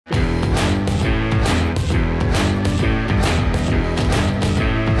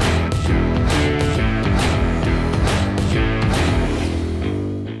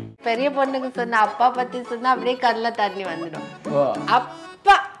பெரிய பொண்ணுக்கு சொன்ன அப்பா பத்தி சொன்னா அப்படியே கண்ணில் தண்ணி வந்துடும்.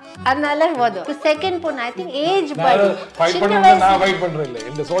 அப்பா அதனால போதும். செகண்ட் பொண்ணு ஐ திங்க் ஏஜ் படி நான் ஃபைட் பண்றேன் இல்ல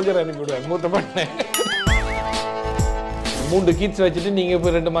இந்த சோல்ஜர் அனுப்பி விடுவேன் மூத்த பண்ணேன். 3 கிட்ஸ் வச்சுட்டு நீங்க இப்போ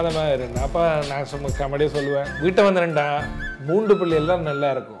 2 மாதமா இருந்தேன். அப்ப நான் சும்மா காமெடியா சொல்லுவேன், வீட்டை வந்துட்டா 3 பிள்ளைகள் எல்லாம் நல்லா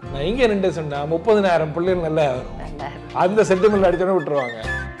இருக்கும், நான் இங்க 2 சொன்னா 30,000 பிள்ளைகள் நல்லா இருக்கும். அந்த சென்டிமெண்ட் அடிச்சோன்னு விட்டுருவாங்க.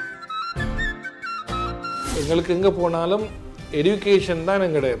 எங்களுக்கு எங்கே போனாலும் எஜுகேஷன் தான்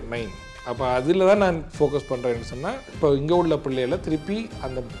எங்களுடைய மெயின். அப்போ அதில் தான் நான் ஃபோக்கஸ் பண்ணுறேன்னு சொன்னால், இப்போ இங்கே உள்ள பிள்ளைகளை திருப்பி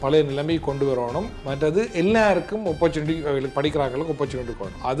அந்த பழைய நிலைமையை கொண்டு வரணும். மற்றது எல்லாருக்கும் ஆப்பர்ச்சுனிட்டி, படிக்கிறாங்களுக்கு ஆப்பர்ச்சுனிட்டி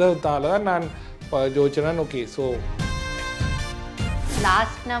கொடுக்கணும். அதனால தான் நான் ஜோதிச்சேன். ஓகே, ஸோ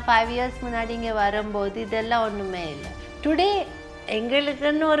லாஸ்ட் நான் 5 இயர்ஸ் முன்னாடி இங்கே வரும்போது இதெல்லாம் ஒன்றுமே இல்லை. டுடே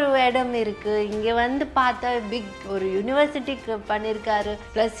எங்களுக்குன்னு ஒரு இடம் இருக்கு. இங்க வந்து பார்த்தா பிக் ஒரு யூனிவர்சிட்டிக்கு பண்ணியிருக்காரு.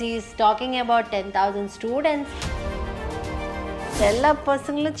 Plus is talking about 10,000 students. எல்லா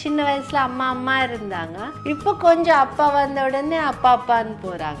பசங்களும் சின்ன வயசுல அம்மா அம்மா இருந்தாங்க. இப்போ கொஞ்சம் அப்பா வந்த உடனே அப்பா அப்பான்னு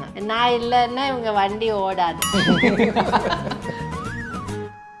போறாங்க. நான் இல்லைன்னா இவங்க வண்டி ஓடாது.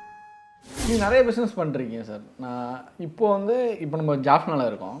 நீங்கள் நிறைய பிஸ்னஸ் பண்ணுறீங்க சார். நான் இப்போ நம்ம ஜாஃப்னால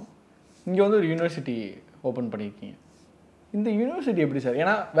இருக்கோம். இங்கே ஒரு யூனிவர்சிட்டி ஓப்பன் பண்ணியிருக்கீங்க. இந்த யூனிவர்சிட்டி எப்படி சார்?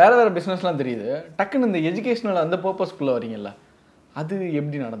 ஏன்னா வேறு பிஸ்னஸ்லாம் தெரியுது, டக்குன்னு இந்த எஜுகேஷ்னல் அந்த பர்பஸ்க்குள்ளே வரீங்கல்ல, அது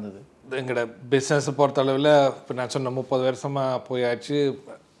எப்படி நடந்தது? எங்களோட பிஸ்னஸை பொறுத்தளவில் இப்போ நான் சொன்ன 30 வருஷமாக போயாச்சு.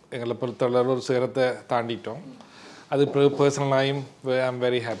 எங்களை பொறுத்தளவில் ஒரு சிகரத்தை தாண்டிட்டோம். அது பர்சனலாயும் ஐ ஆம்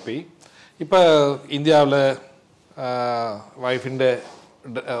வெரி ஹாப்பி. இப்போ இந்தியாவில் வைஃபின்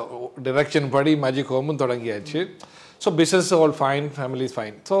டிரெக்ஷன் படி மேஜிக் ஹோமும் தொடங்கியாச்சு. So business all fine, family is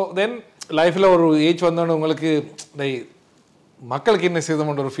fine. So then லைஃப்பில் ஒரு ஏஜ் வந்தோன்னு உங்களுக்கு மக்களுக்கு என்ன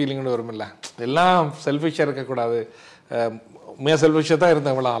செய்தோம்ன்ற ஒரு ஃபீலிங்னு வருமில்ல. எல்லாம் செல்ஃபிஷாக இருக்கக்கூடாது. உண்மையாக செல்ஃபிஷாக தான்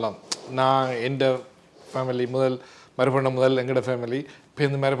இருந்தேன் இவ்வளோ ஆழம். நான் எந்த ஃபேமிலி மறுபண்ண முதல் எங்களோட ஃபேமிலி, இப்போ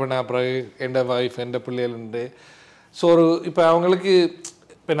இந்த மறுபண்ண அப்புறம் எந்த ஒய்ஃப் எந்த பிள்ளைகள் உண்டு. ஸோ இப்போ அவங்களுக்கு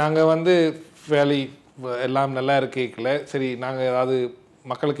இப்போ நாங்கள் வேலை எல்லாம் நல்லா இருக்கல, சரி நாங்கள் ஏதாவது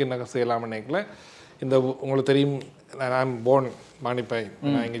மக்களுக்கு என்ன செய்யலாம்னு நினைக்கல. இந்த உங்களுக்கு தெரியும், நான் போன் மானிப்பாய்,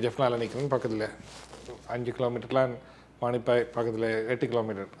 நான் இங்கே ஜெஃப்னாவில் நிற்கிறேன். பக்கத்தில் 5 கிலோமீட்டர்லாம் மானிப்பாய், பக்கத்தில் 8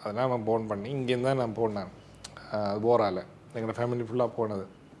 கிலோமீட்டர். அதெல்லாம் நான் போன் பண்ணி இங்கேருந்து தான் நான் போனேன். போரால் எங்களோட ஃபேமிலி ஃபுல்லாக போனது.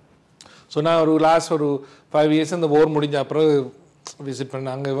 ஸோ நான் ஒரு லாஸ்ட் ஒரு 5 இயர்ஸ் இந்த போர் முடிஞ்ச அப்புறம் விசிட்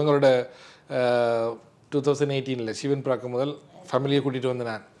பண்ணேன். அங்கே இவங்களோட 2018 சிவன் பிராக்கு முதல் ஃபேமிலியை கூட்டிகிட்டு வந்து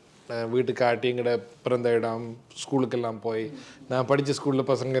நான் வீட்டுக்கு காட்டி எங்களோட பிறந்த இடம் ஸ்கூலுக்கெல்லாம் போய், நான் படித்த ஸ்கூலில்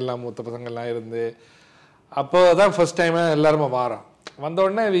பசங்க எல்லாம் மூத்த பசங்கள்லாம் இருந்து, அப்போ தான் ஃபஸ்ட் டைமே எல்லாருமே வாரோம்.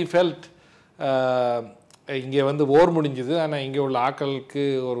 வந்தோடனே வி ஃபெல்ட் இங்கே ஓர் முடிஞ்சுது. ஆனால் இங்கே உள்ள ஆக்களுக்கு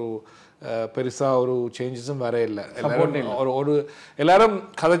ஒரு பெருசாக ஒரு சேஞ்சஸும் வர இல்லை. எல்லாரும்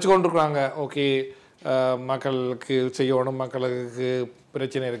கதைச்சு கொண்டிருக்குறாங்க. ஓகே, மக்களுக்கு செய்யணும், மக்களுக்கு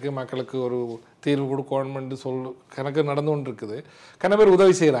பிரச்சனை இருக்குது, மக்களுக்கு ஒரு தீர்வு கொடுக்கணும்னு கணக்கு நடந்து கொண்டு இருக்குது. கன பேர்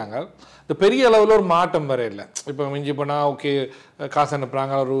உதவி செய்கிறாங்க. இந்த பெரிய அளவில் ஒரு மாற்றம் வர இல்லை. இப்போ மிஞ்சி போனால் ஓகே காசு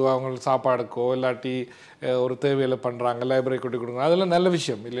அனுப்புகிறாங்க, அவங்களுக்கு சாப்பாடுக்கோ இல்லாட்டி ஒரு தேவையில்லை பண்ணுறாங்க, லைப்ரரி கொட்டி கொடுக்குறாங்க, அதெல்லாம் நல்ல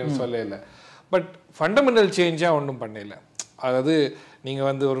விஷயம் இல்லைன்னு சொல்ல இல்லை. பட் ஃபண்டமெண்டல் சேஞ்சாக ஒன்றும் பண்ணல. அதாவது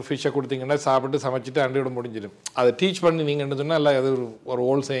நீங்கள் ஒரு ஃபிஷ்ஷை கொடுத்தீங்கன்னா சாப்பிட்டு சமைச்சிட்டு அண்டையோட முடிஞ்சிடும். அதை டீச் பண்ணி நீங்கள் என்ன சொன்னால் இல்லை, அது ஒரு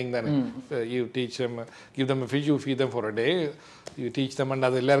ஓல்ட் சேயிங் தானே. You teach them, give them fish, you feet them for a day, you teach தம்.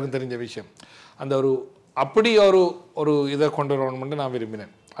 அது எல்லாருக்கும் தெரிஞ்ச விஷயம். அந்த அப்படி ஒரு இதை கொண்டு வரணும்னு நான்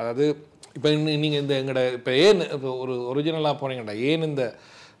விரும்பினேன். அதாவது இப்போ நீங்கள் எங்களோட இப்போ ஏன் ஒரு ஒரிஜினலாக போனீங்கடா, ஏன் இந்த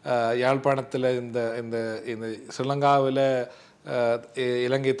யாழ்ப்பாணத்தில் இந்த ஸ்ரீலங்காவில்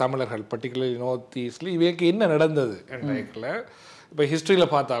இலங்கை தமிழர்கள் பர்டிகுலர்லி நார்த் ஈஸ்டில் இவைக்கு என்ன நடந்தது என்ற இப்போ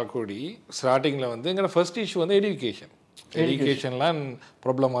ஹிஸ்ட்ரியில் பார்த்தால் கூடி ஸ்டார்டிங்கில் எங்களோட ஃபர்ஸ்ட் இஷ்யூ எஜுகேஷன்லாம்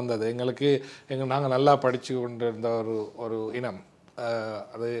ப்ராப்ளம் வந்தது. நாங்கள் நல்லா படித்து கொண்டு இருந்த ஒரு இனம்.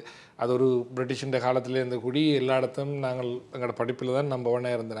 அது ஒரு பிரிட்டிஷின் காலத்தில் இருந்த கூடி எல்லா இடத்தும் நாங்கள் எங்களோட படிப்பில் தான் நம்பர்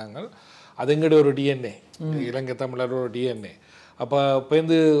 1 இருந்தாங்க. அது எங்களோட ஒரு டிஎன்ஏ, இலங்கை தமிழர் ஒரு டிஎன்ஏ. அப்போ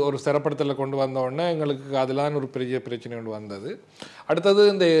இப்போ ஒரு சிறப்படத்தில் கொண்டு வந்த உடனே எங்களுக்கு அதெல்லாம் ஒரு பெரிய பிரச்சனை கொண்டு வந்தது. அடுத்தது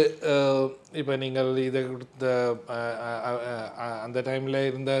இந்த இப்போ நீங்கள் இதை கொடுத்த அந்த டைமில்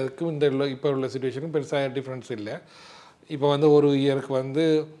இருந்ததுக்கும் இந்த இப்போ உள்ள சுச்சுவேஷனுக்கும் பெருசாக டிஃப்ரென்ஸ் இல்லை. இப்போ ஒரு இயருக்கு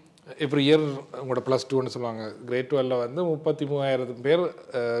எவ்ரி இயர் உங்களோட +2ன்னு சொல்லுவாங்க. கிரேட் 12ல் 33,000 பேர்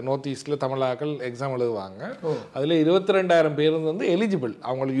நார்த் ஈஸ்டில் தமிழாக்கள் எக்ஸாம் எழுதுவாங்க. அதில் 22,000 பேர் எலிஜிபிள்,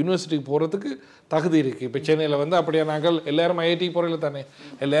 அவங்களுக்கு யூனிவர்சிட்டிக்கு போகிறதுக்கு தகுதி இருக்குது. இப்போ சென்னையில் அப்படியே நாங்கள் எல்லோரும் ஐஐடி போகிறதில்ல தானே,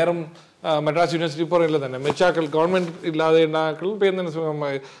 எல்லோரும் மெட்ராஸ் யூனிவர்சிட்டி போகிறதில்ல தானே. மெச்சாக்கள் கவர்மெண்ட் இல்லாத நாட்கள் இப்போ என்ன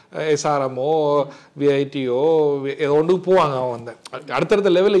சொல்லுவாங்க, எஸ்ஆர்எம்மோ விஐடியோ ஏதோ ஒன்று போவாங்க. அவங்க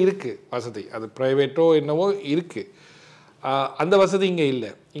அடுத்தடுத்த லெவலில் இருக்குது வசதி, அது ப்ரைவேட்டோ என்னவோ இருக்குது. அந்த வசதி இங்கே இல்லை.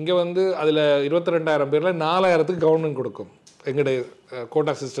 இங்கே அதில் 22,000 பேரில் 4,000க்கு கவர்மெண்ட் கொடுக்கும். எங்களுடைய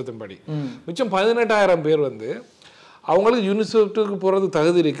கோட்டா சிஸ்டத்தின் படி. மிச்சம் 18,000 பேர் வந்து அவங்களுக்கு யூனிவர்சிட்டிக்கு போகிறது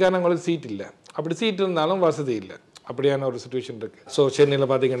தகுதி இருக்குது, ஆனால் அவங்களுக்கு சீட் இல்லை. அப்படி சீட் இருந்தாலும் வசதி இல்லை, அப்படியான ஒரு சுச்சுவேஷன் இருக்குது. ஸோ சென்னையில்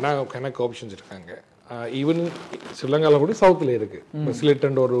பார்த்தீங்கன்னா கணக்கு ஆப்ஷன்ஸ் இருக்காங்க. ஈவன் ஸ்ரீலங்காவில் கூட சவுத்தில் இருக்குது. இப்போ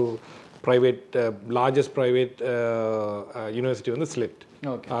ஸ்லிட்ன்ற ஒரு ப்ரைவேட் லார்ஜஸ்ட் ப்ரைவேட் யூனிவர்சிட்டி வந்து ஸ்லிட்.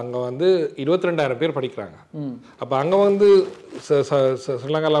 அங்கே வந்து 22,000 பேர் படிக்கிறாங்க. அப்போ அங்கே வந்து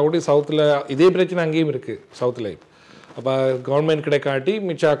ஸ்ரீலங்காவில் கூட சவுத்தில் இதே பிரச்சனை அங்கேயும் இருக்குது சவுத்தில். அப்போ கவர்மெண்ட் கிடைக்காட்டி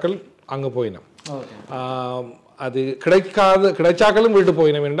மிச்சாக்கள் அங்கே போயினோம். அது கிடைச்சாக்களும் விட்டு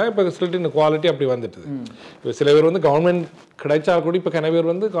போயினோம் வேண்டாம். இப்போ ஸ்லிட்டின் குவாலிட்டி அப்படி வந்துட்டுது. இப்போ சில பேர் வந்து கவர்மெண்ட் கிடைச்சா கூட இப்போ கன பேர்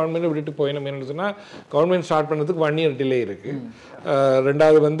வந்து கவர்மெண்ட்டை விட்டுட்டு போயினோம் என்னன்னு சொன்னால் கவர்மெண்ட் ஸ்டார்ட் பண்ணுறதுக்கு 1 year டிலே இருக்குது.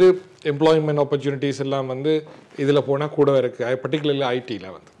 ரெண்டாவது வந்து எம்ப்ளாய்மெண்ட் ஆப்பர்ச்சுனிட்டிஸ் எல்லாம் வந்து இதில் போனால் கூட இருக்குது, பர்டிகுலர்லி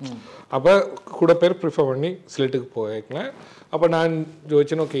ஐடியில் வந்து. அப்போ கூட பேர் ப்ரிஃபர் பண்ணி ஸ்லிட்டுக்கு போயிருக்கேன். அப்போ நான்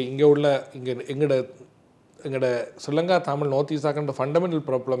யோசிச்சேன், ஓகே இங்கே எங்களோட Sri Lanka Tamil north ஈஸ்டாக்கிற fundamental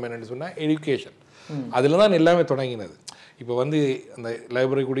problem என்னென்னு சொன்னால் எஜுகேஷன். அதில் தான் எல்லாமே தொடங்கினது. இப்போ வந்து அந்த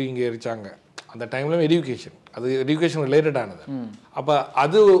லைப்ரரி கூட இங்கே இருச்சாங்க அந்த டைமில் எஜுகேஷன் ரிலேட்டடானது. அப்போ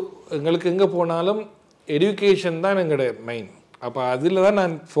அது எங்களுக்கு எங்கே போனாலும் எஜுகேஷன் தான் எங்களோட மெயின். அப்போ அதில் தான்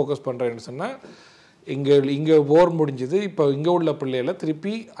நான் ஃபோக்கஸ் பண்ணுறேன்னு சொன்னால் இங்கே போர் முடிஞ்சது. இப்போ இங்கே உள்ள பிள்ளைகளை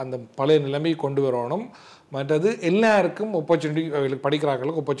திருப்பி அந்த பழைய நிலைமையை கொண்டு வரணும். மற்றது எல்லாருக்கும் ஆப்பர்ச்சுனிட்டி, அவங்களுக்கு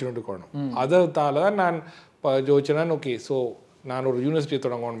படிக்கிறாங்களுக்கு ஆப்பர்ச்சுனிட்டி வேணும். அதால தான் நான் யோசிச்சேன், ஓகே ஸோ நான் ஒரு யூனிவர்சிட்டி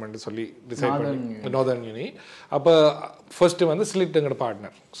தொடங்கணும்னு சொல்லி டிசைட் பண்ணி நார்தர்ன் யூனி. அப்போ ஃபர்ஸ்ட்டு வந்து ஸ்லிட் எங்களோட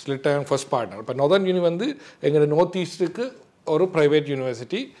பார்ட்னர், ஸ்லிட் ஃபர்ஸ்ட் பார்ட்னர். இப்போ நார்தர்ன் யூனி வந்து எங்களோட நார்த் ஈஸ்ட்டுக்கு ஒரு ப்ரைவேட்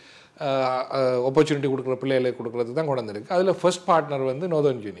யூனிவர்சிட்டி ஆப்பர்ச்சுனிட்டி கொடுக்குற பிள்ளைகளுக்கு கொடுக்குறது தான் கொண்டு வந்திருக்கு. அதில் ஃபர்ஸ்ட் பார்ட்னர் வந்து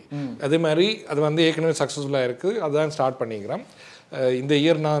நார்தர்ன் யூனி. அதே மாதிரி அது வந்து ஏற்கனவே சக்ஸஸ்ஃபுல்லாக இருக்குது. அதுதான் ஸ்டார்ட் பண்ணிக்கிறோம். இந்த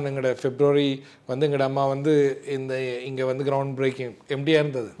இயர் நான் எங்களோட February வந்து எங்களோட அம்மா வந்து இங்கே வந்து கிரவுண்ட் பிரேக்கிங் எம்டியாக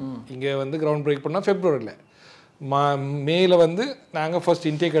இருந்தது. இங்கே வந்து கிரவுண்ட் பிரேக் பண்ணால் Februaryயில் மேல வந்து நாங்கள் ஃபர்ஸ்ட்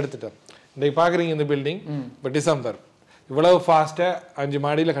இன்டேக் எடுத்துட்டோம். இன்றைக்கு பார்க்குறீங்க இந்த பில்டிங். இப்போ டிசம்பர் இவ்வளவு ஃபாஸ்ட்டாக 5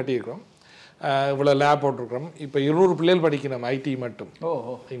 மாடியில் கட்டியிருக்கிறோம். இவ்வளோ லேப் போட்டிருக்கிறோம். இப்போ 200 பிள்ளைகள் படிக்கணும் ஐடி மட்டும்.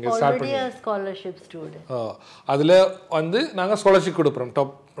 இங்கே ஸ்டார்ட் பண்ணி ஸ்காலர்ஷிப் ஸ்டூடெண்ட். அதில் வந்து நாங்கள் ஸ்காலர்ஷிப் கொடுக்குறோம்.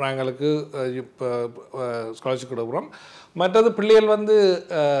 டாப் ரேங்களுக்கு இப்போ ஸ்காலர்ஷிப் கொடுக்குறோம். மற்றது பிள்ளைகள் வந்து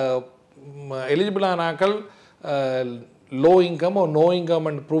எலிஜிபிளான ஆக்கள் லோ இன்கம் நோ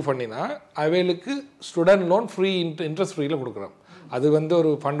இன்கம்னு ப்ரூவ் பண்ணினா அவைகளுக்கு ஸ்டூடெண்ட் லோன் ஃப்ரீ இன்ட்ரெஸ்ட் ஃப்ரீயில் கொடுக்குறோம். அது வந்து ஒரு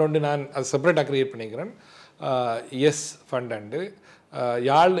ஃபண்ட் ஒன்று நான் அது செப்பரேட்டாக க்ரியேட் பண்ணிக்கிறேன். S fund and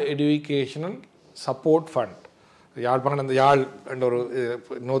Yazh educational support fund. Yazhpanam அந்த யாழ் என்ற ஒரு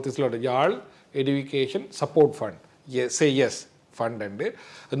நார்த் ஈஸ்டில் யாழ் education support fund S fund and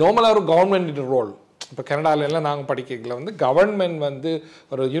நார்மலாக ஒரு கவர்மெண்ட் ரோல். இப்போ கனடாலெல்லாம் நாங்கள் படிக்கல வந்து கவர்மெண்ட் வந்து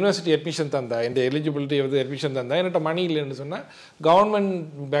ஒரு யூனிவர்சிட்டி அட்மிஷன் தந்தா என் எலிஜிபிலிட்டி வந்து அட்மிஷன் தந்தா என்கிட்ட மணி இல்லைன்னு சொன்னால் கவர்மெண்ட்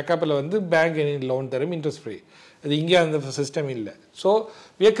பேக்கப்பில் வந்து பேங்க் எனி லோன் தரும் இன்ட்ரெஸ்ட் ஃப்ரீ. அது இங்கே அந்த சிஸ்டம் இல்லை. So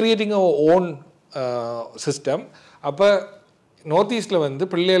we are creating our own system. அப்போ நார்த் ஈஸ்டில் வந்து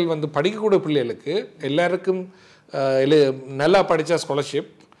பிள்ளைகள் வந்து படிக்கக்கூடிய பிள்ளைகளுக்கு எல்லாருக்கும் நல்லா படித்தா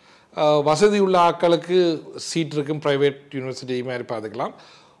ஸ்காலர்ஷிப், வசதி உள்ள ஆட்களுக்கு சீட் இருக்கும் ப்ரைவேட் யூனிவர்சிட்டி மாதிரி பார்த்துக்கலாம்.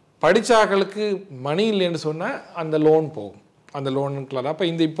 படித்த ஆட்களுக்கு மணி இல்லைன்னு சொன்னால் அந்த லோன் போகும். அந்த லோனுக்குள்ள அப்போ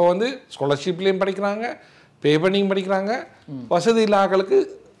இப்போ வந்து ஸ்காலர்ஷிப்லேயும் படிக்கிறாங்க, பே பண்ணியும் படிக்கிறாங்க. வசதி இல்ல ஆட்களுக்கு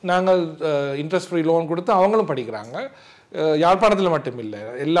நாங்கள் இன்ட்ரெஸ்ட் ஃப்ரீ லோன் கொடுத்து அவங்களும் படிக்கிறாங்க. யாழ்ப்பாணத்தில் மட்டும் இல்லை,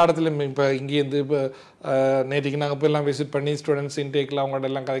 எல்லா இடத்துலையும். இப்போ இங்கேருந்து இப்போ நேற்றுக்கு நாங்கள் போய் எல்லாம் விசிட் பண்ணி ஸ்டூடெண்ட்ஸ் இன்டேக்கில் அவங்கள்ட்ட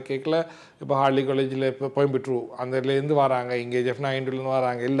எல்லாம் கதை கேட்கல. இப்போ ஹார்லி காலேஜில் இப்போ கோயம்புத்தூர் அந்தலேருந்து வராங்க, இங்கே ஜெஃப்னாயின்லேருந்து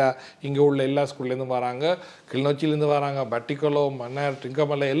வராங்க, இங்கே உள்ள எல்லா ஸ்கூல்லேருந்து வராங்க, கிளிநொச்சியிலேருந்து வராங்க, பட்டிக்கலோ, மன்னார்,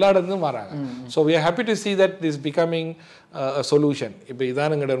 டிங்கமல்ல எல்லா இடத்துலையும் வராங்க. So we are happy to see that this becoming solution. இப்போ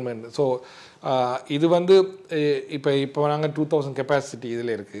இதான கவர்மெண்ட். ஸோ இது வந்து இப்போ நாங்கள் 2000 கெப்பாசிட்டி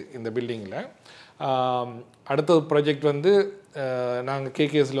இதில் இருக்குது இந்த பில்டிங்கில். அடுத்த ப்ராஜெக்ட் வந்து நாங்கள்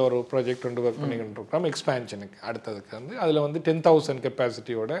கேகேஎஸில் ஒரு ப்ராஜெக்ட் வந்து ஒர்க் பண்ணிக்கிட்டு இருக்கிறோம் எக்ஸ்பேன்ஷனுக்கு. அடுத்ததுக்கு வந்து அதில் வந்து 10,000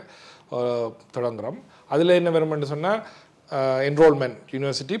 கெப்பாசிட்டியோட தொடங்குகிறோம். அதில் என்ன வரும்னு சொன்னால் என்ரோல்மெண்ட்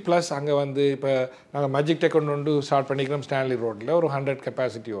யூனிவர்சிட்டி ப்ளஸ் அங்கே வந்து இப்போ நாங்கள் மேஜிக் டெக் ஒன்று ஸ்டார்ட் பண்ணிக்கிறோம் ஸ்டான்லி ரோட்டில் ஒரு 100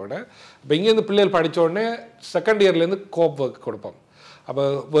 கெப்பாசிட்டியோட. இப்போ இங்கேருந்து பிள்ளைகள் படித்த உடனே செகண்ட் இயர்லேருந்து கோப் ஒர்க் கொடுப்போம். அப்போ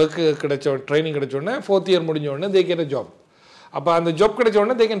ஒர்க்கு ட்ரைனிங் கிடைச்சோடனே 4th year முடிஞ்ச உடனே தே கேட் அ ஜாப். அப்போ அந்த ஜாப் கிடைச்ச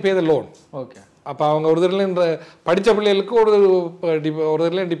உடனே they can pay the loan. Okay. அப்போ அவங்க ஒரு தடவை படித்த பிள்ளைகளுக்கு ஒரு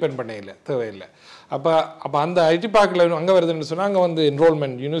தடவை டிபெண்ட் பண்ண இல்லை, தேவையில்லை. அப்போ அந்த ஐடி பார்க்கில் அங்கே வருதுன்னு சொன்னால் அங்கே வந்து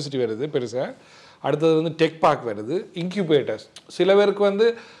என்ரோல்மெண்ட் யூனிவர்சிட்டி வருது பெருசாக. அடுத்தது வந்து டெக் பார்க் வருது, இன்க்யூபேட்டர்ஸ். சில பேருக்கு வந்து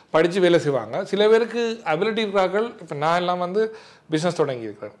படித்து வேலை செய்வாங்க, சில பேருக்கு அபிலிட்டி இருக்கிறார்கள். இப்போ நான் எல்லாம் வந்து பிஸ்னஸ்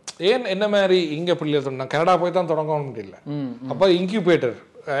தொடங்கியிருக்கிறேன். என்ன மாதிரி இங்கே பிள்ளைகள் சொன்னால் கனடா போய் தான் தொடங்கணும் இல்லை. அப்போ இன்க்யூபேட்டர்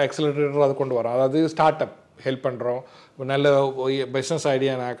ஆக்சிலரேட்டர் அது கொண்டு வரோம். அதாவது ஸ்டார்ட் அப் ஹெல்ப் பண்ணுறோம். நல்ல பிஸ்னஸ்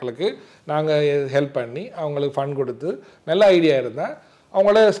ஐடியான ஆட்களுக்கு நாங்கள் ஹெல்ப் பண்ணி அவங்களுக்கு ஃபண்ட் கொடுத்து நல்ல ஐடியா இருந்தால்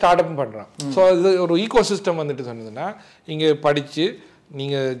அவங்கள ஸ்டார்ட் அப் பண்ணுறோம். ஸோ இது ஒரு ஈகோ சிஸ்டம் வந்துட்டு சொன்னதுன்னா இங்கே படித்து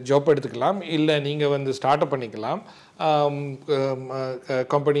நீங்கள் ஜாப் எடுத்துக்கலாம், இல்லை நீங்கள் வந்து ஸ்டார்ட் அப் பண்ணிக்கலாம்,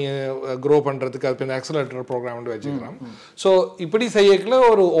 கம்பெனியை க்ரோ பண்ணுறதுக்கு அது இப்போ ஆக்சலரேட்டர் ப்ரோக்ராம் வந்து வச்சுக்கலாம். ஸோ இப்படி செய்யக்குள்ள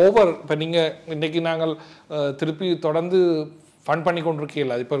ஒரு ஓவர் இப்போ நீங்கள் இன்றைக்கி நாங்கள் திருப்பி தொடர்ந்து ஃபண்ட் பண்ணி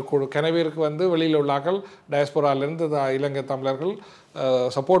கொண்டிருக்கீங்களா. இப்போ கனவேருக்கு வந்து வெளியில் உள்ளாக்கள் டயஸ்போராலேருந்து இலங்கை தமிழர்கள்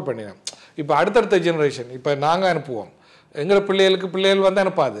சப்போர்ட் பண்ணினோம். இப்போ அடுத்தடுத்த ஜெனரேஷன் இப்போ நாங்கள் அனுப்புவோம், எங்கள் பிள்ளைகள் வந்து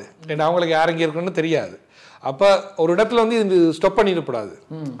அனுப்பாது, ஏன்னா அவங்களுக்கு யார் இங்கே இருக்குன்னு தெரியாது. அப்போ ஒரு இடத்துல வந்து இது ஸ்டாப் பண்ணிடக்கூடாது.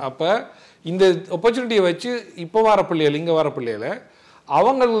 அப்போ இந்த ஆப்பர்ச்சுனிட்டியை வச்சு இப்போ வர பிள்ளைகள் இங்கே வர பிள்ளைகளை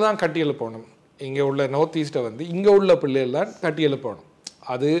அவங்களுக்கு தான் கட்டி எழுப்பணும். இங்கே உள்ள நார்த் ஈஸ்ட்டை வந்து இங்கே உள்ள பிள்ளைகள் தான் கட்டி எழுப்பணும்.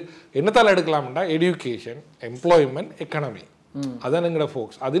 அது என்னத்தால் எடுக்கலாம்னா எஜுகேஷன், எம்ப்ளாய்மெண்ட், எக்கனாமி, அதான் எங்களோட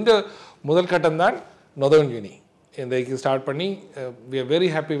ஃபோக்கஸ். அதுன்ற முதல் கட்டம் தான் நொதர்ன் யூனி இன்றைக்கு ஸ்டார்ட் பண்ணி we are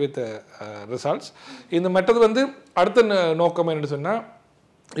very happy with results. இந்த மற்றது வந்து அடுத்த நோக்கம் என்னென்னு சொன்னால்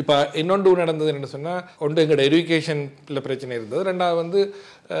இப்போ இன்னொன்று நடந்தது என்னென்னு சொன்னால் ஒன்று எங்களோட எஜுகேஷனில் பிரச்சனை இருந்தது. ரெண்டாவது வந்து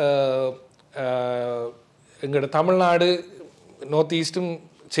எங்களோட தமிழ்நாடு நார்த் ஈஸ்ட்டும்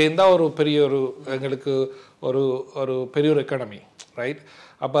சேர்ந்தால் ஒரு பெரிய ஒரு எங்களுக்கு ஒரு ஒரு பெரிய ஒரு எக்கானமி, ரைட்?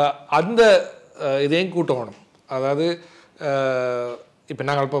 அப்போ அந்த இதையும் கூட்டணும். அதாவது இப்போ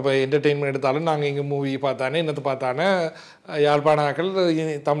நாங்கள் இப்போ என்டர்டெயின்மெண்ட் எடுத்தாலும் நாங்கள் இங்கே மூவி பார்த்தானே என்னத்தை பார்த்தானே யாழ்ப்பாணாக்கள்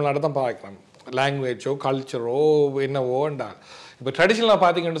தமிழ்நாடு தான் பார்க்கலாம். லாங்குவேஜோ கல்ச்சரோ என்னவோண்டா இப்போ ட்ரெடிஷ்னலாக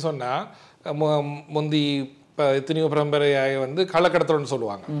பார்த்தீங்கன்னு சொன்னால் முந்தி இப்போ எத்தனையோ பரம்பரையாக வந்து கள்ளக்கடத்தல்னு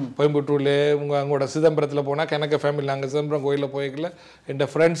சொல்லுவாங்க. கோயம்புத்தூர்ல அவங்களோட சிதம்பரத்தில் போனால் கணக்க ஃபேமிலி, நாங்கள் சிதம்பரம் கோயிலில் போய்க்கல என்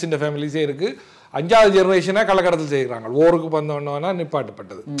ஃப்ரெண்ட்ஸ் இந்த ஃபேமிலிஸே இருக்குது. 5வது ஜெனரேஷனாக கள்ளக்கடத்தல் செய்கிறாங்க. ஊருக்கு வந்தோன்னா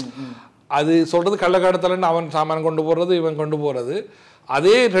நிப்பாட்டப்பட்டது. அது சொல்கிறது கள்ளக்கடத்தல்னு அவன் சாமான் கொண்டு போகிறது, இவன் கொண்டு போகிறது.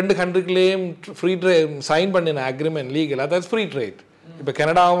 அதே 2 கண்ட்ரிக்குள்ளேயும் ஃப்ரீ ட்ரேட் சைன் பண்ணின அக்ரிமெண்ட் லீகல், அதாவது ஃப்ரீ ட்ரேட். இப்போ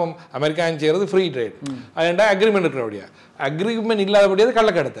கனடாவும் அமெரிக்காவும் செய்கிறது ஃப்ரீ ட்ரேட். அது அக்ரிமெண்ட் இருக்கிறபடியா, அக்ரிமெண்ட் இல்லாதபடியாது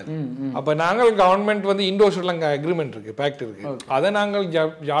கள்ளக்கடத்தல். அப்போ நாங்கள் கவர்மெண்ட் வந்து இண்டோ ஸ்ரீலங்கா அக்ரிமெண்ட் இருக்குது, பேக்ட் இருக்குது. அதை நாங்கள்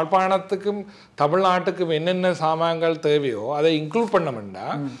யாழ்ப்பாணத்துக்கும் தமிழ்நாட்டுக்கும் என்னென்ன சாமான்கள் தேவையோ அதை இன்க்ளூட் பண்ணோம்னா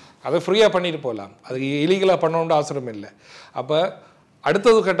அதை ஃப்ரீயாக பண்ணிட்டு போகலாம். அதுக்கு இலீகலாக பண்ணணுன்ற அவசரம் இல்லை. அப்போ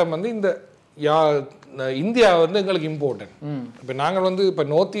அடுத்தது கட்டம் வந்து இந்த இந்தியா வந்து எங்களுக்கு இம்பார்ட்டன்ட். இப்போ நாங்கள் வந்து இப்போ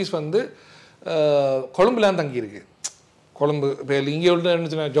நார்த் ஈஸ்ட் வந்து கொழும்புலாம் தங்கியிருக்கு. கொழும்பு இப்போ இங்கே உள்ள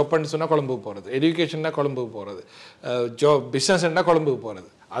ஜாப்னு சொன்னால் கொழும்புக்கு போகிறது, எஜுகேஷன்னா கொழும்புக்கு போகிறது, பிஸ்னஸ்ன்னா கொழும்புக்கு போகிறது.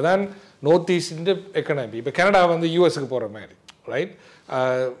 அதான் நார்த் ஈஸ்ட் எக்கனாமி. இப்போ கனடா வந்து யூஎஸ்க்கு போகிற மாதிரி, ரைட்?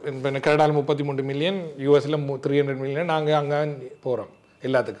 இப்போ கனடாவில் 33 மில்லியன், யூஎஸில் 300 மில்லியன், நாங்கள் அங்கே போகிறோம்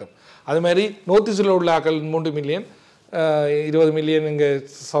எல்லாத்துக்கும். அது மாதிரி நார்த் ஈஸ்டில் உள்ள ஆக்கள் 3 மில்லியன், 20 மில்லியன் இங்கே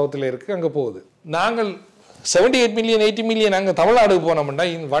சவுத்தில் இருக்குது, அங்கே போகுது. நாங்கள் 78 மில்லியன் 80 மில்லியன் அங்கே தமிழ்நாடுக்கு போனோம்னா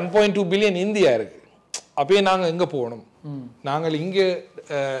 1.2 பில்லியன் இந்தியா இருக்குது. அப்பயே நாங்கள் எங்கே போகணும்? நாங்கள் இங்கே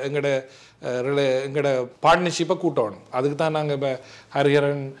எங்களோட பார்ட்னர்ஷிப்பை கூட்டணும். அதுக்கு தான் நாங்கள் இப்போ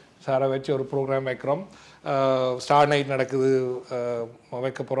ஹரிஹரன் சாரை வச்சு ஒரு ப்ரோக்ராம் வைக்கிறோம். ஸ்டார் நைட் நடக்குது,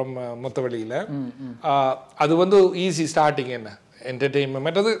 வைக்க போகிறோம் மொத்த வழியில். அது வந்து ஈஸி ஸ்டார்டிங் என்ன என்டர்டெயின்மெண்ட்.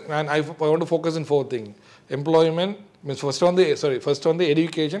 மற்றது I want to focus in 4 thing. Employment means first வந்து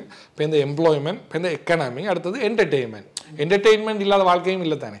எஜுகேஷன், இப்போ இந்த எம்ப்ளாய்மெண்ட், இப்போ இந்த எக்கனாமி, அடுத்தது என்டர்டெயின்மெண்ட். என்டர்டெயின்மெண்ட் இல்லாத வாழ்க்கையும்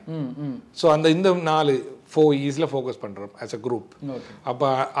இல்லை தானே. ஸோ இந்த 4 இயர்ஸில் ஃபோக்கஸ் பண்ணுறோம் ஆஸ் அ குரூப். அப்போ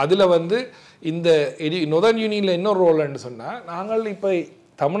அதில் வந்து இந்த நொதர்ன் யூனியில் இன்னொரு ரோல்னு சொன்னால் நாங்கள் இப்போ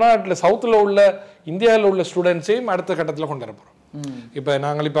தமிழ்நாட்டில் சவுத்தில் உள்ள இந்தியாவில் உள்ள ஸ்டூடெண்ட்ஸையும் அடுத்த கட்டத்தில் கொண்டு வர போகிறோம். இப்போ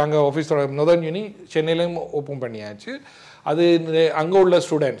நாங்கள் இப்போ அங்கே ஆஃபீஸோட நொதர்ன் யூனி சென்னையிலையும் ஓப்பன் பண்ணியாச்சு. அது அங்கே உள்ள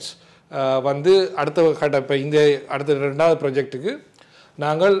ஸ்டூடெண்ட்ஸ் வந்து அடுத்த கட்ட இப்போ இந்த அடுத்த 2வது ப்ராஜெக்ட்டுக்கு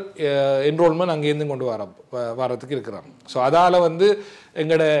நாங்கள் என்ரோல்மெண்ட் அங்கேருந்து கொண்டு வரத்துக்கு இருக்கிறோம். ஸோ அதால் வந்து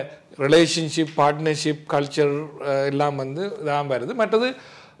எங்களோட ரிலேஷன்ஷிப், பார்ட்னர்ஷிப், கல்ச்சர் எல்லாம் வந்து இதான் வருது. மற்றது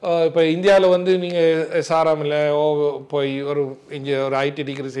இப்போ இந்தியாவில் வந்து நீங்கள் எஸ்ஆர்எம்ல போய் இங்கே ஒரு ஐடி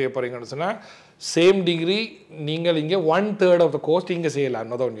டிகிரி செய்ய போகிறீங்கன்னு சொன்னால் சேம் டிகிரி நீங்கள் இங்கே 1/3 ஆஃப் த கோஸ்ட் இங்கே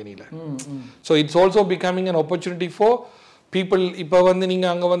செய்யலாம் northern யூனியில். So it's also becoming an opportunity for people. இப்போ வந்து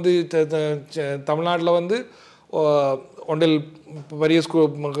நீங்கள் அங்கே வந்து தமிழ்நாட்டில் வந்து ஒன்றில் பெரிய ஸ்கூல்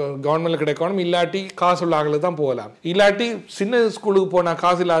கவர்மெண்ட்டில் கிடைக்கணும், இல்லாட்டி காசு உள்ள ஆக்களுக்கு தான் போகலாம். இல்லாட்டி சின்ன ஸ்கூலுக்கு போனால்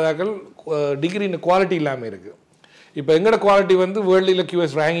காசு இல்லாத ஆக்கள் டிகிரி குவாலிட்டி இல்லாமல் இருக்குது. இப்போ எங்களோட குவாலிட்டி வந்து வேர்ல்டில்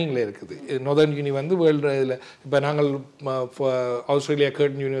QS ரேங்கிங்கில் இருக்குது. நொதர்ன் யூனி வந்து வேர்ல்டு இதில் இப்போ நாங்கள் ஆஸ்திரேலியா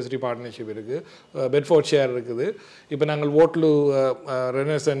கர்டன் யூனிவர்சிட்டி பார்ட்னர்ஷிப் இருக்குது, பெட்ஃபோர்ட் ஷேர் இருக்குது. இப்போ நாங்கள் ஓட்லு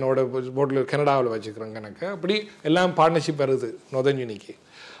ரெனசனோட ஓட்லு கனடாவில் வச்சுக்கிறோம் கணக்கு. அப்படி எல்லாம் பார்ட்னர்ஷிப் வருது நொதர்ன் யூனிக்கு.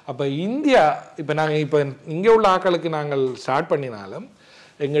 அப்போ இந்தியா இப்போ நாங்கள் இப்போ இங்கே உள்ள ஆக்களுக்கு நாங்கள் ஸ்டார்ட் பண்ணினாலும்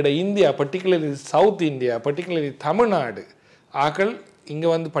எங்களோட India, particularly south India, particularly Tamil Nadu ஆக்கள் இங்கே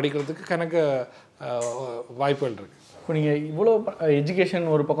வந்து படிக்கிறதுக்கு கணக்கு வாய்ப்புகள் இருக்குது. இப்போ நீங்கள் இவ்வளோ எஜுகேஷன்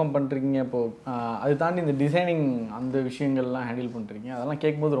ஒரு பக்கம் பண்ணுறீங்க, இப்போது அது தாண்டி இந்த டிசைனிங் அந்த விஷயங்கள்லாம் ஹேண்டில் பண்ணுறீங்க, அதெல்லாம்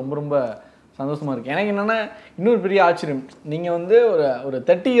கேட்கும்போது ரொம்ப ரொம்ப சந்தோஷமாக இருக்குது. எனக்கு என்னென்னா இன்னொரு பெரிய ஆச்சரியம், நீங்கள் வந்து ஒரு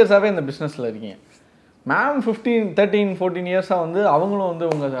 30 இயர்ஸாகவே இந்த பிஸ்னஸில் இருக்கீங்க. மேம் 13-14 இயர்ஸாக வந்து அவங்களும் வந்து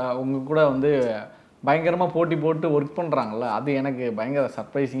உங்கள் கூட வந்து பயங்கரமாக போட்டி போட்டு ஒர்க் பண்ணுறாங்கல்ல, அது எனக்கு பயங்கர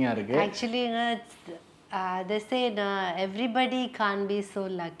சர்ப்ரைசிங்காக இருக்குது. Actually they say everybody can't be so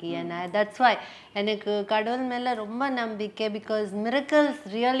lucky, and that's why எனக்கு கடவுள் மேலே ரொம்ப நம்பிக்கை, because miracles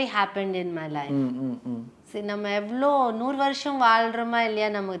really happened in my life. சரி, நம்ம எவ்வளோ 100 வருஷம் வாழ்கிறோமா இல்லையா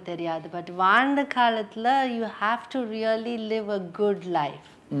நமக்கு தெரியாது, பட் வாழ்ந்த காலத்தில் you have to really live a good life.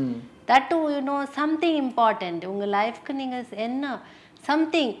 That too, you know, something important. உங்கள் லைஃப்க்கு நீங்கள் என்ன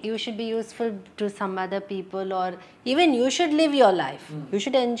something you should be useful to some other people, or even you should live your life. You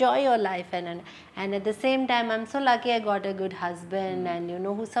should enjoy your life, and at the same time I'm so lucky I got a good husband, and you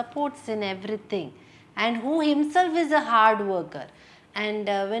know, who supports in everything, and who himself is a hard worker. And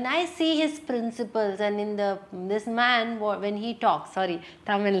when I see his principles, and in this man when he talks, sorry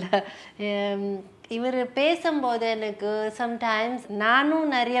Tamil, இவர் பேசும்போது எனக்கு sometimes நானும்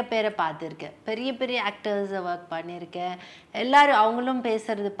நிறைய பேரை பார்த்துருக்கேன், பெரிய பெரிய ஆக்டர்ஸை work பண்ணியிருக்கேன், எல்லோரும் அவங்களும்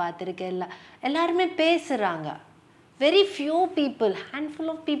பேசுகிறது பார்த்துருக்கேன், எல்லாருமே பேசுகிறாங்க. Very few people,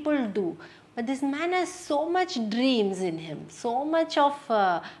 handful of people two, but this man has so much dreams in him, so much of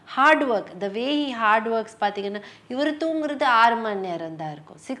hard work. The way he hard works, பார்த்தீங்கன்னா இவர் தூங்குறது 6 மணி நேரம் தான்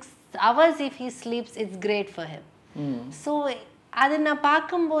இருக்கும், 6 hours if he sleeps, it's great for him. So அது நான்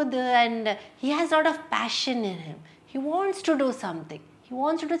பார்க்கும்போது, and he has a lot of passion in him. He wants to do something. He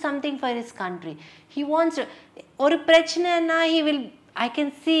wants to do something for his country. He wants to, ஒரு பிரச்சனைனா he will, I can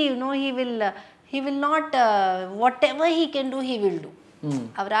see, you know, he will not, whatever he can do, he will do.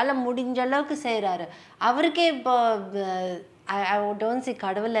 அவரால் முடிஞ்ச அளவுக்கு செய்கிறாரு. அவருக்கே இப்போ I don't see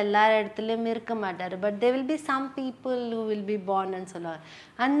கடவுள் எல்லா இடத்துலையும் இருக்க மாட்டார், but there will be some people who will be born and சொல்லுவாங்க.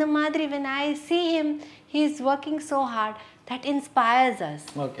 அந்த மாதிரி when I see him, he is working so hard, that inspires us.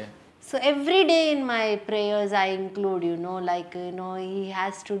 Okay. So every day in my prayers I include, you know, like, you know, he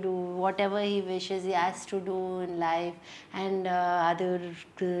has to do whatever he wishes, he has to do in life, and அது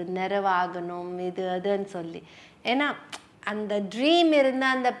நிறைவாகணும் இது அதுன்னு சொல்லி. ஏன்னா அந்த dream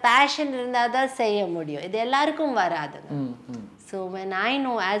இருந்தால், அந்த fashion இருந்தால் தான் செய்ய முடியும், இது எல்லாருக்கும் வராதுங்க. So when I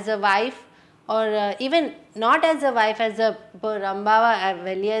know as a wife, or even not as a wife, as a, இப்போ ரம்பாவை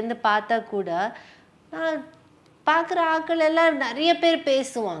வெளியேருந்து பார்த்தா கூட பார்க்குற ஆட்கள் எல்லாம் நிறைய பேர்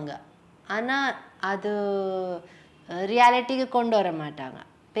பேசுவாங்க, ஆனால் அது ரியாலிட்டிக்கு கொண்டு வர மாட்டாங்க.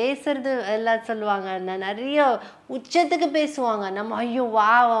 பேசுறது எல்லாம் சொல்லுவாங்க, நான் நிறைய உச்சத்துக்கு பேசுவாங்க, நம்ம ஐயோ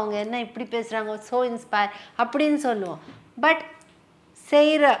வா அவங்க என்ன இப்படி பேசுகிறாங்க, ஸோ இன்ஸ்பயர் அப்படின்னு சொல்லுவோம். பட்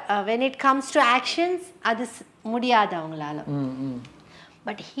செய்கிற when it comes to actions, அது முடியாது அவங்களால.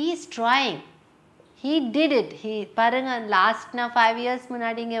 But he is trying, he did it. பாருங்க, லாஸ்ட் நான் 5 years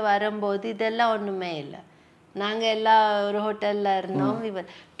முன்னாடி இங்கே வரும்போது இதெல்லாம் ஒன்றுமே இல்லை, நாங்கள் எல்லாம் ஒரு ஹோட்டலில் இருந்தோம்.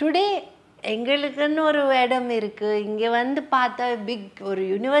 டுடே எங்களுக்குன்னு ஒரு இடம் இருக்குது, இங்கே வந்து பார்த்தா பிக் ஒரு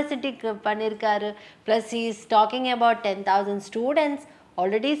யூனிவர்சிட்டிக்கு பண்ணியிருக்காரு. Plus he is talking about 10,000 students,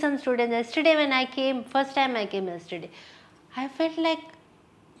 already some students. Yesterday when I came, first time I came yesterday, I felt like,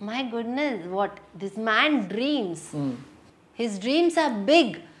 my goodness, what this man dreams. His dreams are big,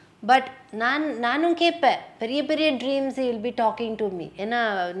 but நானும் கேட்பேன், பெரிய பெரிய dreams he will be talking to me. ஏன்னா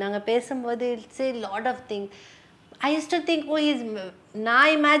நாங்கள் பேசும்போது he'll say lot of things. I used to think, oh,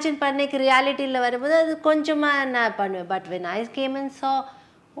 நான் imagine பண்ணிக்கு ரியாலிட்டியில் வரும்போது அது கொஞ்சமாக நான் பண்ணுவேன். But when I came and saw,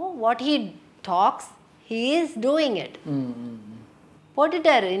 oh, what he talks, he is doing it.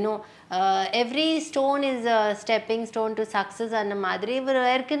 போட்டுட்டாரு, இன்னும் every stone is a stepping stone to success. அந்த மாதிரி இவர்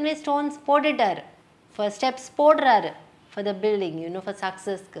ஏற்கனவே ஸ்டோன்ஸ் போட்டுட்டாரு, ஃபர்ஸ்ட் ஸ்டெப்ஸ் போடுறாரு for the building, you know, for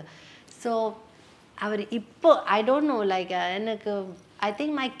சக்ஸஸ்க்கு. So அவர் இப்போ I don't know, like எனக்கு I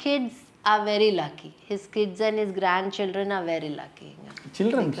think my kids are very lucky. His kids and his grandchildren are very lucky.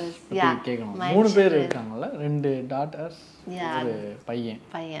 Children, yeah, கேக்கணும். 3 பேர் இருக்காங்கல, 2 daughters, ஒரு பையன்.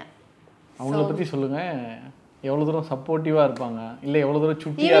 அவங்கள பத்தி சொல்லுங்க, எவ்வளவு தூரம் சப்போர்ட்டிவா இருப்பாங்க, இல்ல எவ்வளவு தூரம்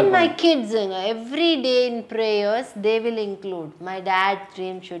சுட்டியா இருப்பாங்க? Even my kids, every day in prayers they will include, my dad's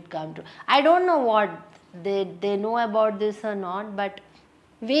dream should come true. I don't know what they know about this or not, but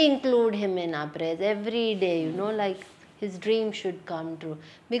we include him in our prayers every day, you know, like his dream should come true,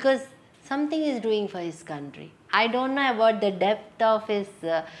 because something is doing for his country. I don't know about the depth of his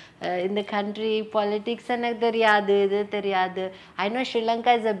in the country politics, எனக்கு தெரியாது, இது தெரியாது. I know Sri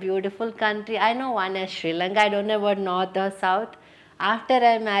Lanka is a beautiful country. I know one as Sri Lanka. I don't know about north or south. After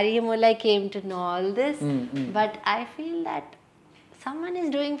I married him, I came to know all this. But I feel that someone is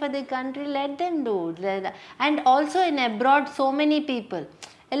doing for the country, let them do. And also in abroad, so many people,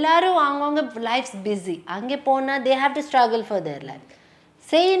 எல்லாரும் அவங்கவுங்க lives busy, அங்கே போனால் they have to struggle for their life.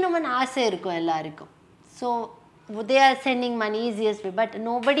 செய்யணும்னு ஆசை இருக்கும் எல்லாருக்கும். So they are sending money easiest way, but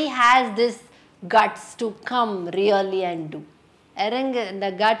nobody has this guts to come really and do. இறங்கு இந்த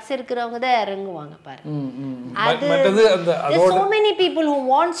கட்ஸ் இருக்கிறவங்க தான் இறங்குவாங்க பாரு. so many people who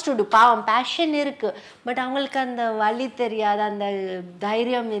wants to do, பாவம் பேஷன் இருக்கு, பட் அவங்களுக்கு அந்த வழி தெரியாது, அந்த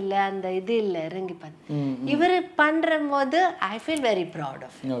தைரியம் இல்லை, அந்த இது இல்லை இறங்கி பண்ண. இவர் பண்ற போது I feel very proud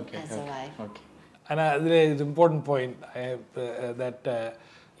of as a wife. ஆனா அதுல இது இம்பார்ட்டன்ட் பாயிண்ட் தட்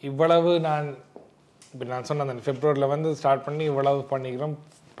இவ்வளவு நான் சொன்ன அந்த பிப்ரவரியில் வந்து ஸ்டார்ட் பண்ணி இவ்வளவு பண்ணிக்கிறோம்,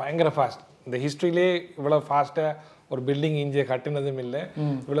 பயங்கர ஃபாஸ்ட். இந்த ஹிஸ்ட்ரியிலே இவ்வளவு ஃபாஸ்ட்டாக ஒரு பில்டிங் இங்கே கட்டினதும் இல்லை,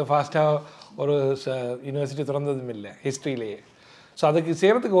 இவ்வளோ ஃபாஸ்ட்டாக ஒரு யூனிவர்சிட்டி திறந்ததும் இல்லை ஹிஸ்ட்ரியிலேயே. ஸோ அதுக்கு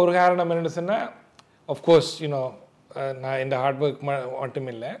செய்கிறதுக்கு ஒரு காரணம் என்னென்னு சொன்னால், ஆஃப்கோர்ஸ் யூனோ நான் இந்த ஹார்ட் ஒர்க் மட்டும்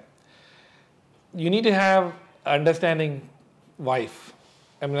இல்லை, you need to have understanding wife.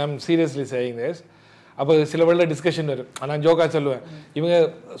 I'm seriously saying this. அப்போ சில வேளை டிஸ்கஷன் வரும், நான் ஜோக்காக சொல்லுவேன், இவங்க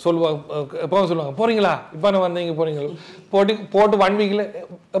சொல்லுவாங்க, எப்போ சொல்லுவாங்க போகிறீங்களா, இப்போ நான் வந்தீங்க போகிறீங்களா, போட்டு 1 வீக்கில்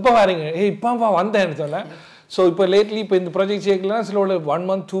எப்போ வரீங்க, இப்போப்பா வந்தேன்னு சொன்னேன். ஸோ இப்போ லேட்லி இப்போ இந்த ப்ராஜெக்ட் சேர்க்கலாம் சில 1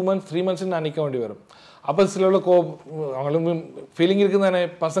 month 2 months 3 months நான் நிற்க வேண்டி வரும். அப்போ சில அவங்களுக்கு ஃபீலிங் இருக்குது தானே,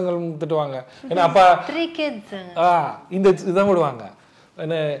 பசங்கள் திட்டுவாங்க, ஏன்னா அப்பா இந்த இதான் விடுவாங்க,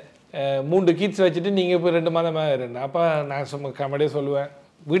 என்ன 3 kids வச்சுட்டு நீங்கள் இப்போ 2 மாதமாக இருந்தேன். அப்போ நான் சும்மா கமெடியே சொல்லுவேன்,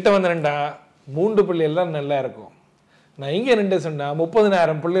 வீட்டை வந்துடுண்டா 3 பிள்ளைகள் நல்லா இருக்கும், நான் இங்கே 2 சொன்னா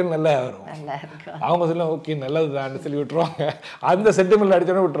 30,000 பிள்ளைகள் நல்லா வரும். அவங்க சொல்ல ஓகே நல்லதுதான் சொல்லி விட்டுருவாங்க, அந்த சென்டிமெண்ட்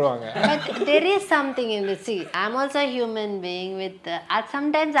அடிச்சோன்னு விட்டுருவாங்க. But there is something in this. See, I'm also a human being with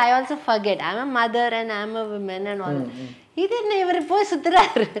sometimes I also forget I'm a mother and I'm a woman and all. இது என்ன இவர் போய்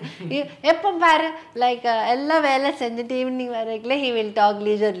சுத்துறாரு எப்போ பாரு, லைக் எல்லா வேலை செஞ்சுட்டு evening வரைக்குள்ள he will talk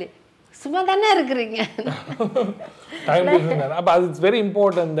leisurely. சும்மா தானே இருக்கிறீங்க. அப்போ அது இட்ஸ் வெரி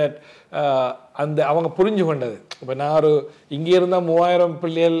இம்பார்ட்டன்ட் தட் அந்த அவங்க புரிஞ்சு கொண்டது. இப்போ நான் ஒரு இங்கே இருந்தால் 3000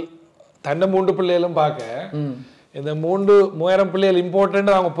 பிள்ளைகள் தன்னை 3 பிள்ளைகளும் பார்க்க, இந்த 3000 பிள்ளைகள்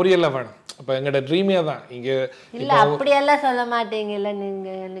இம்பார்ட்டன்ட் அவங்க புரியல வேணும். அப்போ எங்களோட ட்ரீமே தான் இங்கே இல்லை அப்படியெல்லாம் சொல்ல மாட்டீங்கல்ல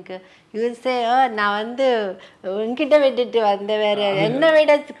நீங்கள். எனக்கு யூஸே நான் வந்து உங்ககிட்ட விட்டுட்டு வந்த வேற என்ன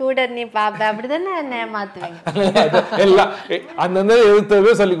விட கூட நீ பார்ப்பேன் அப்படி தானே என்ன ஏமாத்துவேங்க. எல்லாம் அந்தந்த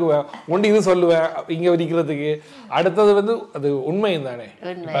எழுத்தவே சொல்லிக்குவேன், ஒன்று இது சொல்லுவேன் இங்கே விதிக்கிறதுக்கு, அடுத்தது வந்து அது உண்மையும் தானே.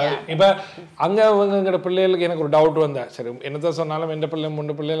 இப்போ அங்கே அவங்கங்கிற பிள்ளைகளுக்கு எனக்கு ஒரு டவுட் வந்தேன், சரி என்னதான் சொன்னாலும் எந்த பிள்ளை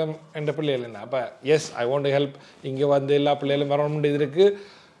 3 பிள்ளைகளும் எந்த பிள்ளைகள் என்ன, அப்போ S I want to help, இங்கே வந்து எல்லா பிள்ளைகளும் வரணும் இது இருக்குது,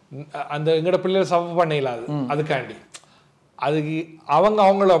 அந்த எங்கட பிள்ளைகளை சஃபர் பண்ணிடலாது, அதுக்காண்டி அதுக்கு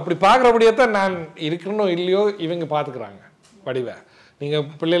அவங்கள அப்படி பார்க்குறபடியே தான் நான் இருக்கணும் இல்லையோ இவங்க பார்த்துக்கிறாங்க வடிவை. நீங்கள்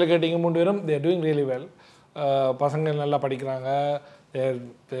பிள்ளைகளை கேட்டீங்க 3 பேரும் தேர் டூயிங் ரியலி வெல், பசங்க நல்லா படிக்கிறாங்க,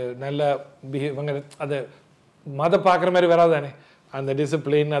 நல்ல இவங்க அதை பார்க்குற மாதிரி வராது தானே, அந்த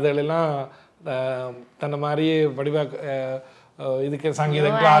டிசிப்ளின் அதெல்லாம் தன்னை மாதிரியே வடிவாக இதுக்கு சங்கீத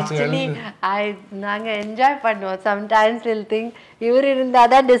கிளாஸ்கள் நாங்கள் என்ஜாய் பண்ணுவோம். சம்டைம்ஸ் வில் திங்க் இவர்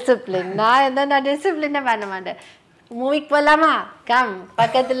இருந்தால் தான் டிசிப்ளின், நான் இருந்தால் நான் டிசிப்ளினே பண்ண மாட்டேன். மூவிக்கு போகலாமா கம்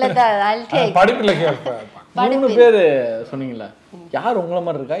பக்கத்தில் தான் படிப்பில் 3 பேர் சொன்னீங்களா, யார் உங்களை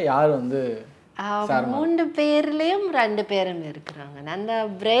மாதிரி இருக்கா, யார் வந்து 3 பேர்லயும் 2 பேரும் இருக்கிறாங்க. அந்த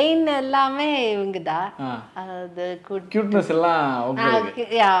பிரெயின் எல்லாமே இவங்க தான், அது கியூட்னஸ் எல்லாம்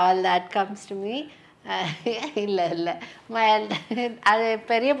all that comes to me. இல்லை இல்லை அது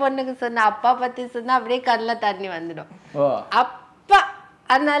பெரிய பொண்ணுக்கு சொன்ன அப்பா பற்றி சொன்னால் அப்படியே கண்ணில் தண்ணி வந்துடும். அப்பா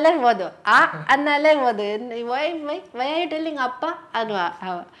அதனால போதும், அதனால போதும், டெல்லிங் அப்பா அதுவா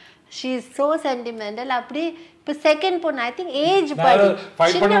ஷீ இஸ் ஸோ சென்டிமெண்டல். அப்படி இப்போ செகண்ட் பொண்ணு I think age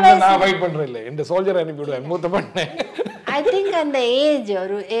I think அந்த ஏஜ்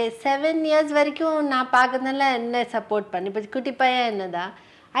ஒரு 7 years வரைக்கும் நான் பார்க்கறதுனால என்ன சப்போர்ட் பண்ணி, இப்போ குட்டி பையன் என்னதான்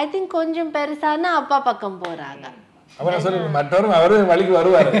ஐ திங்க் கொஞ்சம் பெருசானா அப்பா பக்கம் போறாங்க. I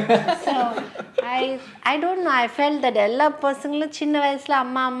don't know, I felt that எல்லா பசங்களும் சின்ன வயசுல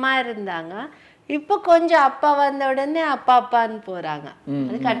அம்மா அம்மா இருந்தாங்க, இப்போ கொஞ்சம் அப்பா வந்த உடனே அப்பா அப்பான்னு போறாங்க.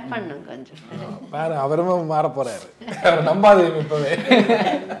 அது கட் பண்ணுங்க கொஞ்சம். அவரும் மாற போறாரு, நம்பாது இப்பவே.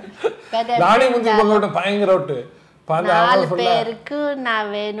 4 பேருக்கு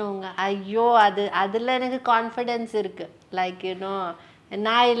நான் வேணுங்க. ஐயோ அதுல எனக்கு கான்ஃபிடன்ஸ் இருக்கு. லைக் யூனோ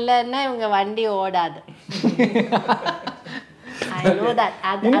நான் இல்லைன்னா இவங்க வண்டி ஓடாது.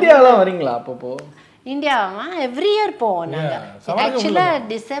 இந்தியாவில் வரீங்களா அப்பப்போ? இந்தியாவா எவ்ரி இயர் போவோம் நாங்கள். ஆக்சுவலாக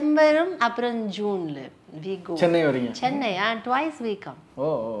டிசம்பரும் அப்புறம் ஜூன்ல we go. சென்னை வரீங்க? Chennai twice we come. ஓ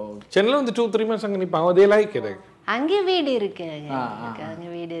சென்னையில் வந்து 2-3 months அங்கே நிற்பாங்க. they like it. அங்கே வீடு இருக்கு அங்கே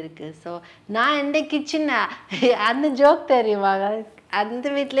வீடு இருக்கு. ஸோ நான் எந்த கிச்சன் அந்த ஜோக் தெரியுவாங்க, அந்த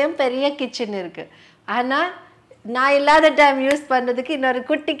வீட்லேயும் பெரிய கிச்சன் இருக்கு. ஆனால் நான் இல்லாத டைம் யூஸ் பண்ணுறதுக்கு இன்னொரு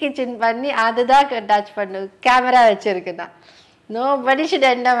குட்டி கிச்சன் பண்ணி அதுதான் டச் பண்ணு கேமரா வச்சிருக்கு. நான் nobody should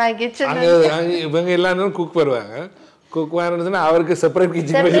enter my kitchen. இவங்க எல்லாரும் குக் வருவாங்க, குக் வரணும்னா அவருக்கு செப்பரேட்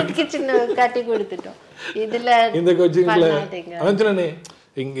கிச்சன் கட்டி கொடுத்துட்டோம். இதுல இந்த கிச்சன்ல அதான் சொன்னேனே,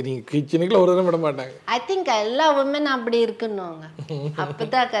 இங்க நீங்க கிச்சனுக்குள்ள ஒரு தடவை விட மாட்டாங்க. ஐ திங்க் எல்லா women அப்படி இருக்கணுங்க,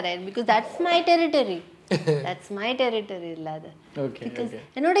 அப்பதான் correct. Because that's my territory, that's my territory இல்லாத. பிகாஸ்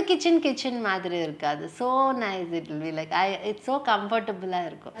என்னோட கிச்சன் மாதிரி இருக்காது. So nice, it will be like it's so கம்ஃபர்டபுளாக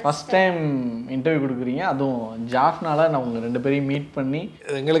இருக்கும். ஃபர்ஸ்ட் டைம் இன்டர்வியூ கொடுக்குறீங்க, அதுவும் ஜாஃப்னால நான் உங்கள் 2 பேரையும் மீட் பண்ணி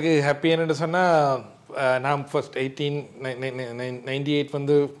எங்களுக்கு ஹாப்பி என்னென்னு சொன்னால், நான் ஃபர்ஸ்ட் 1898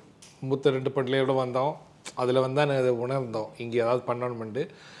 வந்து மூத்த 2 பிள்ளையோட வந்தோம். அதில் வந்து நான் அதை உணர்ந்தோம் இங்கே ஏதாவது பண்ணணுமெண்டு.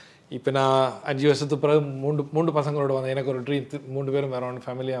 இப்போ நான் 5 வருஷத்துக்கு பிறகு 3 பசங்களோட வந்தேன். எனக்கு ஒரு ட்ரீம், 3 பேரும் வேற ஒன்று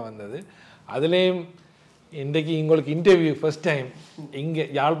ஃபேமிலியாக வந்தது. அதுலேயும் இன்றைக்கி உங்களுக்கு இன்டர்வியூ ஃபர்ஸ்ட் டைம் இங்கே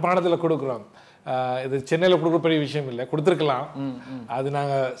யாழ்ப்பாணத்தில் கொடுக்குறோம். இது சென்னையில் கொடுக்குற பெரிய விஷயம் இல்லை, கொடுத்துருக்கலாம். அது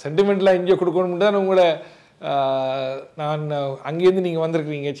நாங்கள் சென்டிமெண்ட்டில் இங்கே கொடுக்கணும்னு தான் உங்களை நான் அங்கேருந்து நீங்கள்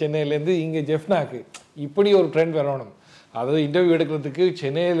வந்திருக்கிறீங்க சென்னையிலேருந்து இங்கே ஜெஃப்னாக்கு. இப்படி ஒரு ட்ரெண்ட் வரணும், அதாவது இன்டர்வியூ எடுக்கிறதுக்கு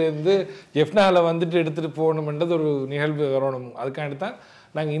சென்னையிலேருந்து ஜெஃப்னாவில் வந்துட்டு எடுத்துகிட்டு போகணுமென்றது ஒரு நிகழ்வு வரணும். அதுக்காண்டி தான்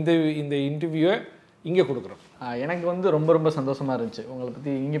நாங்கள் இந்த இன்டர்வியூவை இங்கே கொடுக்குறோம். எனக்கு வந்து ரொம்ப ரொம்ப சந்தோஷமாக இருந்துச்சு உங்களை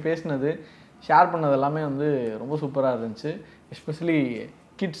பற்றி இங்கே பேசினது, ஷேர் பண்ணது எல்லாமே வந்து ரொம்ப சூப்பராக இருந்துச்சு. எஸ்பெஷலி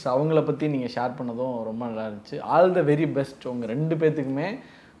கிட்ஸ் அவங்கள பற்றி நீங்கள் ஷேர் பண்ணதும் ரொம்ப நல்லா இருந்துச்சு. ஆல் த வெரி பெஸ்ட் உங்கள் 2 பேர்த்துக்குமே.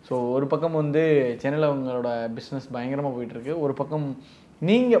 ஸோ ஒரு பக்கம் வந்து சென்னையில் உங்களோட பிஸ்னஸ் பயங்கரமாக போயிட்டுருக்கு, ஒரு பக்கம்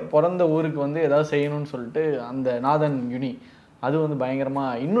நீங்கள் பிறந்த ஊருக்கு வந்து ஏதாவது செய்யணும்னு சொல்லிட்டு அந்த நாதன் யுனி அது வந்து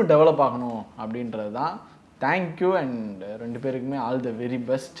பயங்கரமாக இன்னும் டெவலப் ஆகணும் அப்படின்றது தான். தேங்க்யூ அண்ட் 2 பேருக்குமே ஆல் த வெரி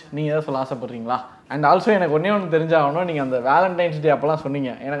பெஸ்ட். நீங்கள் எதாவது சொல்ல ஆசைப்பட்றீங்களா? அண்ட் ஆல்சோ எனக்கு ஒன்று தெரிஞ்சாகணும், நீங்கள் அந்த வேலண்டைன்ஸ் டே அப்போலாம்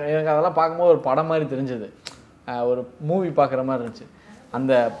சொன்னீங்க, எனக்கு அதெல்லாம் பார்க்கும்போது ஒரு படம் மாதிரி தெரிஞ்சது, ஒரு மூவி பார்க்குற மாதிரி இருந்துச்சு.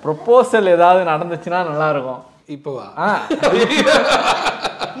 அந்த ப்ரொப்போசல் ஏதாவது நடந்துச்சுன்னா நல்லாயிருக்கும். இப்போவா?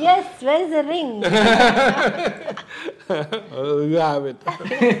 Yes, where is the ring? You have it.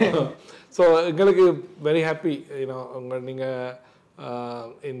 So எங்களுக்கு வெரி ஹாப்பி உங்கள் நீங்கள்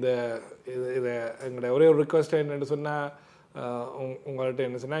இந்த இதை எங்களோட ஒரே ஒரு ரிக்வெஸ்ட் என்னென்னு சொன்னால், உங்கள்கிட்ட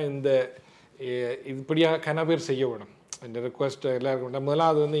என்ன சொன்னால், இந்த இப்படியாக கன பேர் செய்ய வேணும். இந்த ரிக்வெஸ்ட் எல்லாருக்கும்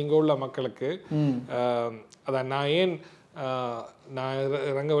முதலாவது வந்து இங்கே உள்ள மக்களுக்கு அதான் நான் ஏன் நான்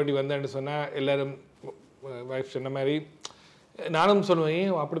ரங்கவடி வந்தேன்னு சொன்னால், எல்லோரும் வைஃப் சொன்ன மாதிரி நானும் சொல்லுவேன்,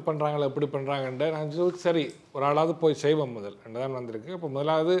 ஏன் அப்படி பண்ணுறாங்களா எப்படி பண்ணுறாங்கன்ற. நான் சரி ஒரு ஆளாவது போய் செய்வோம் முதல் தான் வந்திருக்கு. அப்போ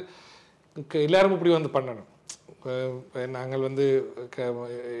முதலாவது எல்லோரும் இப்படி வந்து பண்ணணும். நாங்கள் வந்து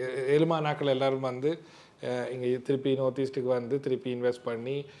ஏழுமா நாட்கள் எல்லோரும் வந்து இங்கே திருப்பி நார்த் ஈஸ்ட்டுக்கு வந்து திருப்பி இன்வெஸ்ட்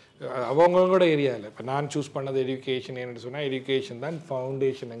பண்ணி அவங்களோட ஏரியாவில் இப்போ நான் சூஸ் பண்ணது எஜுகேஷன் என்னென்னு சொன்னால், எஜுகேஷன் தான்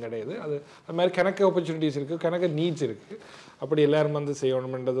ஃபவுண்டேஷன் கிடையாது. அது மாதிரி கணக்கு ஆப்பர்ச்சுனிட்டிஸ் இருக்குது, கணக்கு நீட்ஸ் இருக்குது. அப்படி எல்லோரும் வந்து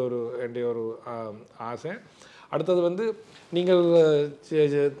செய்யணுமென்றது என்னுடைய ஒரு ஆசை. அடுத்தது வந்து நீங்கள்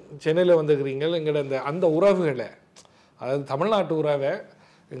சென்னையில் வந்துருக்கிறீங்க, எங்களோட அந்த உறவுகளை, அதாவது தமிழ்நாட்டு உறவை,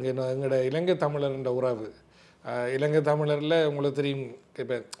 எங்களோட இலங்கை தமிழர்ன்ற உறவு, இலங்கை தமிழரில் உங்களுக்கு தெரியும்,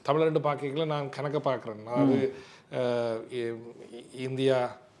 இப்போ தமிழர்னு பார்க்கல நான் கணக்கை பார்க்குறேன். அதாவது இந்தியா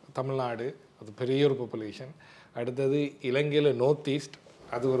தமிழ்நாடு அது பெரிய ஒரு பாப்புலேஷன். அடுத்தது இலங்கையில் நார்த் ஈஸ்ட்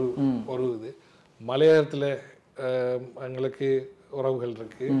அது ஒரு இது, மலையாளத்தில் எங்களுக்கு உறவுகள்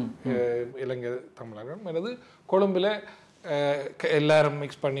இருக்குது, இலங்கை தமிழர்கள். அல்லது கொழும்பில் எல்லாரும்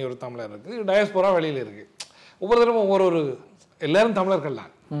மிக்ஸ் பண்ணி ஒரு தமிழர் இருக்குது, டயஸ்போரா வெளியில் இருக்குது. ஒவ்வொரு தடவை ஒவ்வொரு எல்லாரும் தமிழர்கள்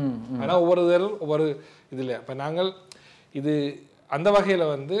தான், ஆனால் ஒவ்வொரு தடவை ஒவ்வொரு இதில். இப்போ நாங்கள் இது அந்த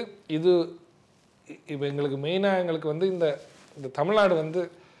வகையில் வந்து இது இப்போ எங்களுக்கு மெயினாக எங்களுக்கு வந்து இந்த தமிழ்நாடு வந்து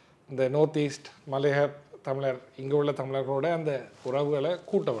இந்த நார்த் ஈஸ்ட் மலையாள தமிழர் இங்கே உள்ள தமிழர்களோட அந்த உறவுகளை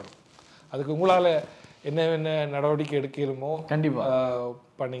கூட்ட வேணும். அதுக்கு உங்களால் என்ன நடவடிக்கை எடுக்கணுமோ கண்டிப்பாக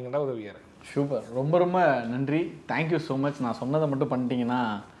பண்ணிங்கன்னா உதவியாரு. சூப்பர், ரொம்ப ரொம்ப நன்றி, தேங்க்யூ ஸோ மச். நான் சொன்னதை மட்டும் பண்ணிட்டீங்கன்னா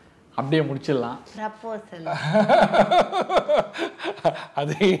அப்படியே முடிச்சிடலாம்.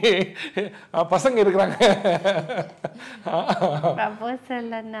 அது பசங்க இருக்கிறாங்க,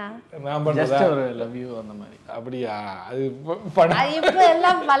 நான் பண்றேன் ஒரு லவ் யூ அந்த மாதிரி. அப்படியா? அது இப்போ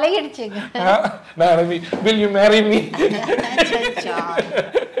எல்லாம் பழகிடுச்சுங்க. நான் will you marry me?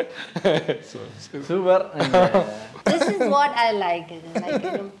 Super. This is what I like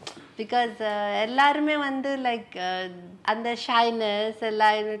because எல்லாருமே வந்து like and the shyness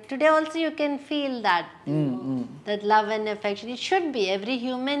today also you can feel that that love and affection. It should be, every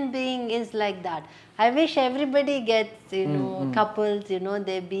human being is like that. I wish everybody gets couples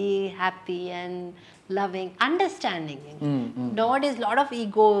they be happy and loving, understanding. Nowadays, lot of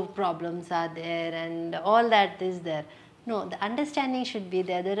ego problems are there and all that is there. No, the understanding should be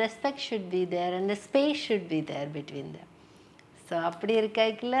there, the respect should be there, and the space should be there between them. So அப்படி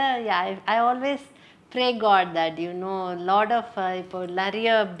இருக்கைக்குள்ள I always pray God that, you know, lot of இப்போ நிறைய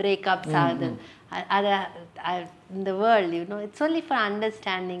breakups ஆகுது in the world, you know, it's only for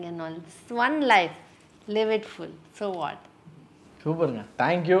understanding and all. It's one life, live it full. So what? சூப்பருங்க.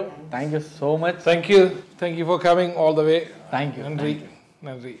 Thank you so much. Thank you for coming all the way. Thank you.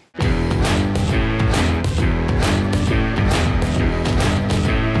 நன்றி.